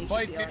balls. So you But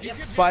should be if alright. you Yep.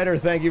 could Spider,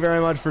 thank you very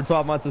much for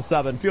 12 months of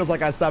subbing. Feels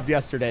like I subbed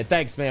yesterday.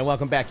 Thanks, man.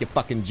 Welcome back, you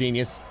fucking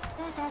genius.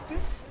 I got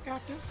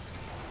this.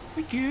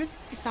 We good.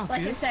 It's all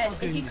Like I said,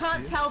 if you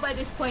can't tell by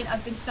this point,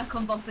 I've been stuck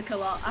on Bossic a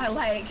lot. I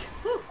like.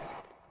 Whew.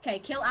 Okay,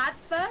 kill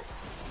ads first.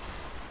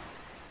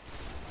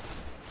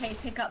 Okay,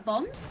 pick up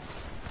bombs.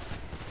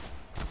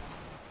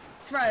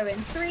 Throw in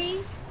 3,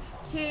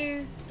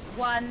 2,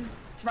 1,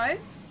 throw.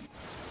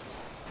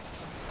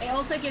 It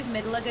also gives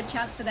middle a good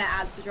chance for their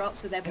ads to drop,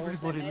 so they're balls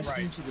don't Everybody miss.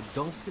 listen to the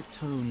dulcet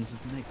tones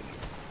of Megan,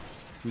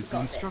 who's Got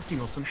it.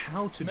 instructing us on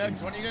how to Megs,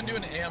 do. when are you gonna do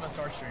an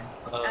AMSR stream?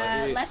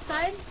 Left It's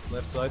side?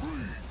 Left side.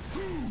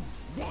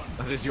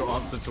 That is your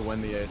answer to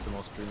when the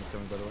ASMR stream is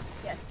coming, by the way.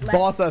 Yes, left.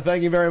 Bossa,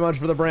 thank you very much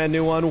for the brand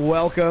new one.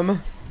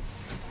 Welcome.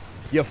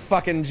 You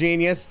fucking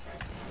genius.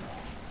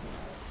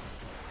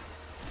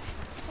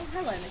 Oh,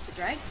 hello, Mr.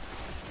 Drake.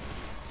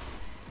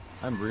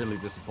 I'm really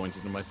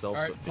disappointed in myself.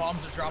 Alright, but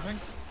bombs are dropping.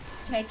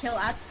 Okay, kill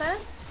ads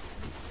first.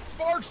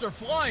 Sparks are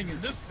flying in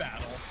this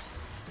battle.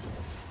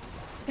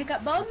 Pick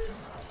up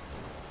bombs.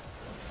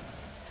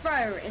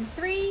 Throw in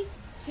 3,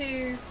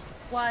 2,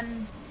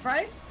 1,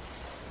 throw.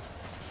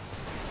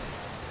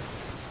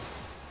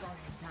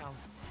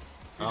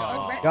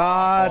 Oh. Red-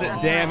 God Oh.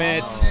 damn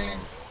it. Middle,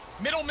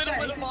 Sorry,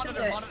 middle, you monitor,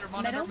 can do it.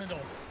 monitor, Middle? middle.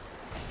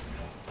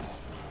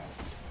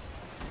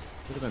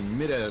 Look at them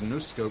mid-air no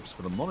scopes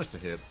for the monitor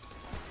hits.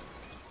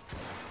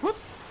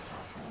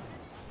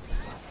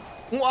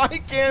 Why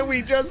can't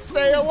we just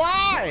stay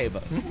alive?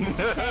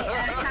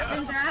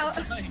 Captains are out.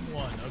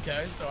 9-1,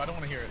 okay? So I don't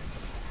want to hear it.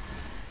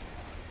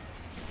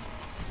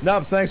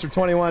 Nubs, thanks for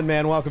 21,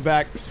 man. Welcome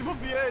back.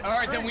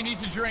 Alright, then we need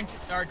to drink.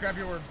 Alright, grab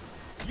your orbs.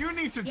 You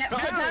need to Yep, tell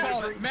pick me. up.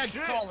 Call it,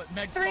 Megs, call it,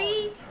 Megs, call 3,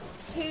 it.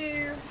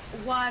 2,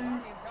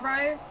 1,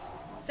 throw.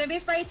 Don't be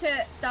afraid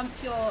to dump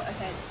your.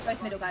 Okay,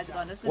 both middle guys are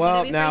gone. I was gonna say, Well,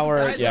 don't be now afraid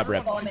we're- to Guys, yeah,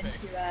 everyone Brett. bomb wiping.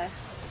 into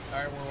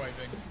Alright, we're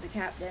wiping. the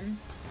captain.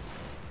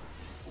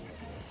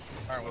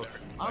 Alright, whatever.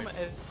 I'm Wipe.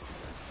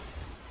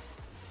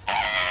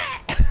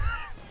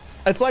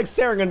 It's like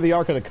staring into the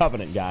Ark of the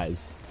Covenant,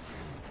 guys.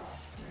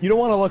 You don't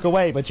want to look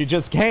away, but you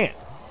just can't.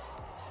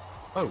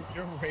 Oh,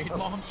 Your raid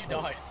bomb, you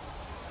died.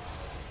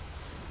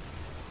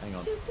 hang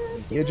on.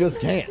 You just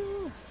can't.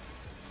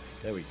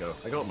 There we go.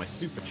 I got my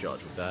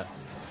supercharge with that.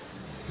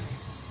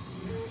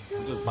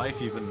 Does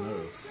Bife even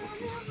know? What's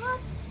he?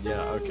 Yeah,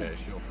 okay,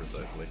 sure,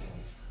 precisely.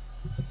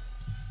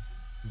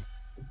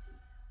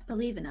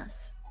 Believe in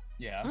us.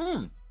 Yeah.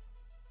 Hmm.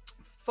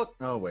 Fuck.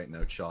 Oh, wait,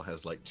 no, Char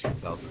has like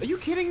 2,000. Are you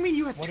kidding me?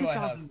 You had What do I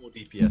have? 2,000 more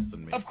DPS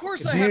than me. Of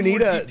course Do I you have need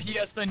more a-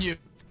 DPS than you.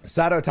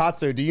 Sato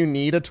Tatsu, do you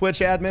need a Twitch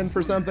admin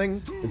for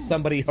something? Is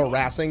somebody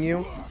harassing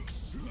you?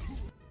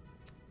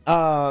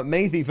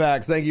 Mathy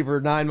Facts, thank you for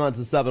 9 months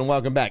of sub and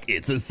welcome back.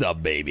 It's a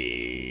sub,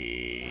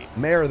 baby.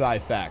 Mayor thy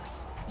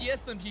facts. Yes,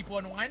 then people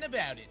and whine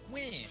about it.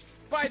 When?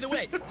 By the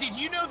way, did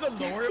you know the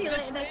lore of See you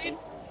this later, raid?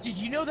 Did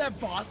you know that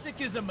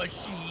Bossic is a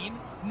machine?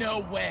 No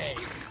way.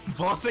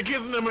 Bossic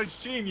isn't a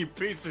machine, you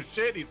piece of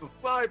shit. He's a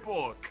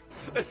cyborg.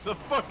 It's a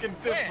fucking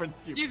difference,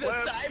 you He's a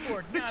pleb.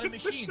 cyborg, not a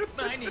machine.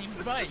 My name's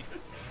Bife.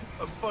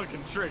 I'm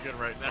fucking triggered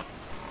right now.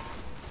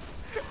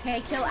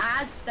 Okay, kill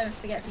ads. Don't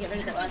forget to get rid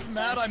of the I'm ads.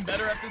 mad I'm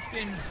better at this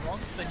game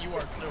drunk than you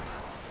are sober.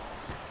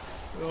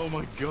 Oh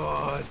my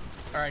god.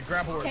 Alright,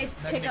 grab horse. Okay,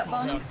 Megan, pick up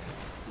calm down. bombs.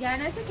 Yeah,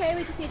 no, it's okay.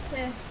 We just need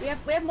to. We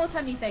have more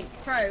time than you think.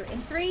 Throw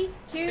in 3,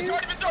 2, It's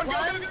already been thrown. Go,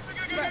 1. go, go, go,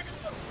 go, go, go.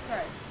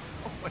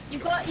 Throw.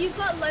 You've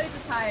got loads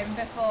of time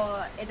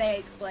before they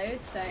explode,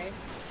 so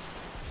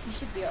you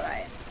should be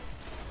alright.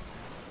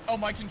 Oh,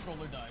 my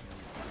controller died.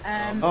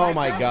 Oh right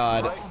my side.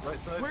 god.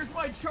 Right side. Where's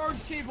my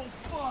charge cable?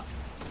 Fuck.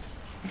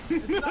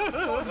 It's not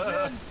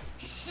plugged in.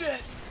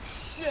 Shit.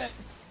 Shit.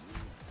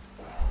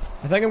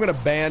 I think I'm gonna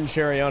ban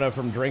Cheriona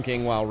from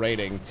drinking while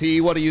raiding.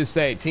 T, what do you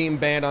say? Team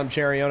banned on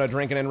Cheriona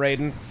drinking and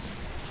raiding?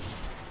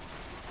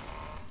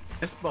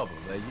 Yes, Bubble,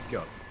 there you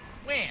go.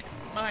 When?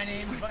 My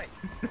name's Mike.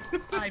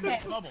 I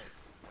make bubbles.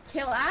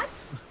 Kill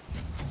ads.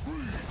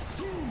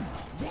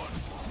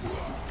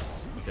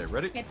 Okay,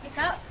 ready? Okay,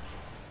 pick up.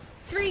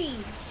 3,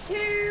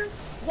 2,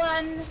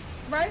 1.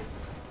 Throw.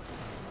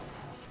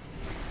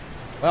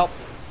 Well,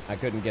 I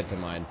couldn't get to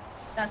mine.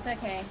 That's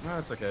okay. No,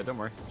 it's okay, don't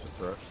worry. Just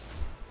throw it.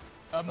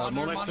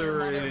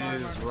 Monitor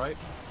is right.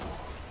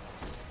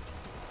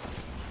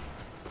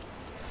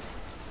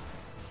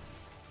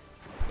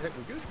 Yeah,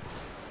 we're good.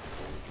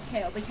 Okay,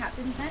 it'll be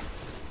captain's next.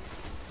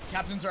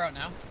 Captains are out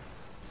now.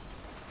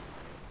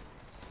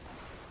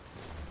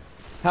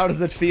 How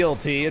does it feel,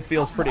 T? It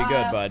feels pretty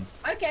good, bud.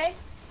 Okay.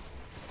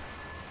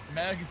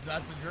 Megs,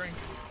 that's a drink.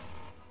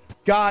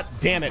 God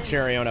damn it,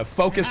 Cheriona.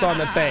 Focus on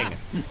the thing.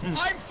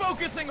 I'm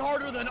focusing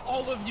harder than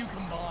all of you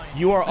combined.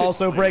 You are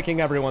also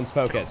breaking everyone's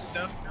focus.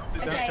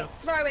 Okay,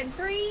 throw in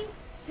 3,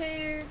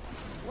 2,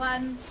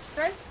 1.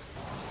 Throw.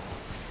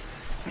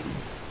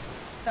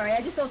 Sorry,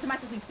 I just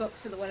automatically booked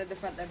for the one at the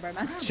front there,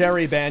 Broman.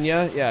 Cherry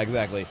Banya? Yeah,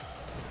 exactly.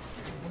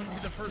 Wouldn't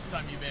be the first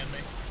time you banned me.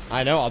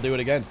 I know, I'll do it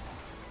again.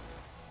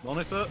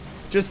 Monitor.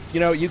 Just, you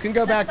know, you can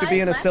go back to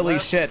being a silly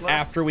left, shit left,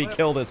 after we left.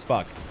 kill this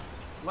fuck.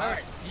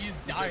 Alright, he's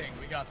dying.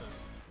 We got this.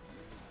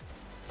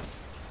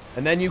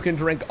 And then you can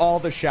drink all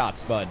the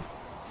shots, bud.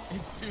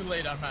 It's too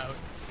late, I'm out.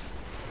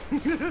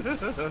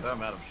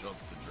 I'm out of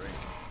shots to drink.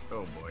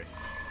 Oh boy.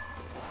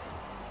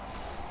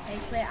 Okay,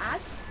 clear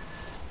ads.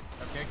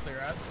 Okay, clear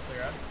ads,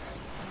 clear ads.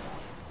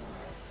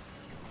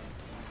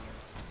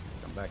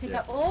 Come back Pick here.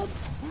 up orb.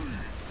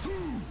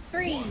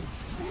 3,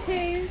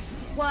 2,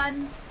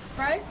 1.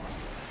 Throw.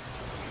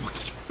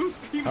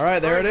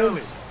 Alright, there it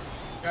is.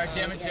 Alright,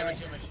 damage.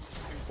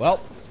 Well.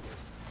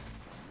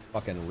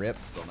 Fucking rip.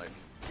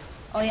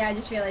 Oh yeah, I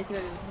just realized you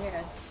were able to hear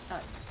us.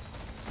 Oh.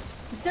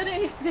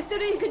 They're still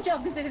doing a good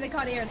job considering they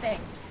can't hear a thing.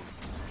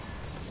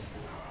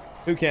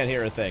 Who can't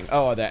hear a thing?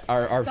 Oh, that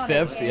our Sonic,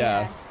 fifth?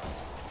 Yeah.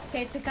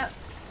 Okay, pick up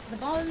the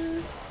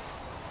bombs.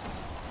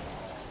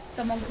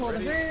 Someone call the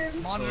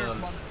room. Monitor.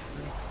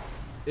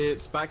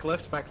 It's back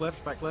left, back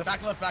left, back left.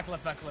 Back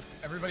left.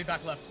 Everybody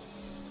back left.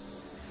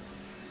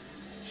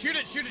 Shoot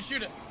it.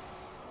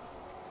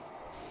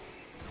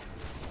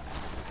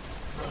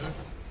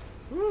 Close.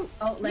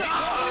 Oh, let's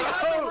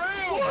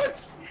No!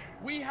 What?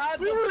 We had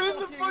We the were in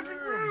the fucking fucking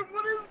room.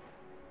 What is?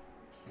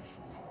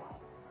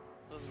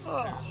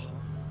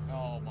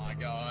 Oh my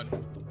god.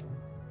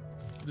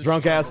 This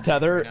Drunk ass shit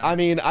tether. now. I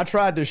mean, I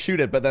tried to shoot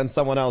it, but then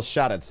someone else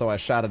shot it, so I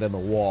shot it in the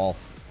wall.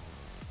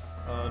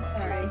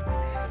 Alright.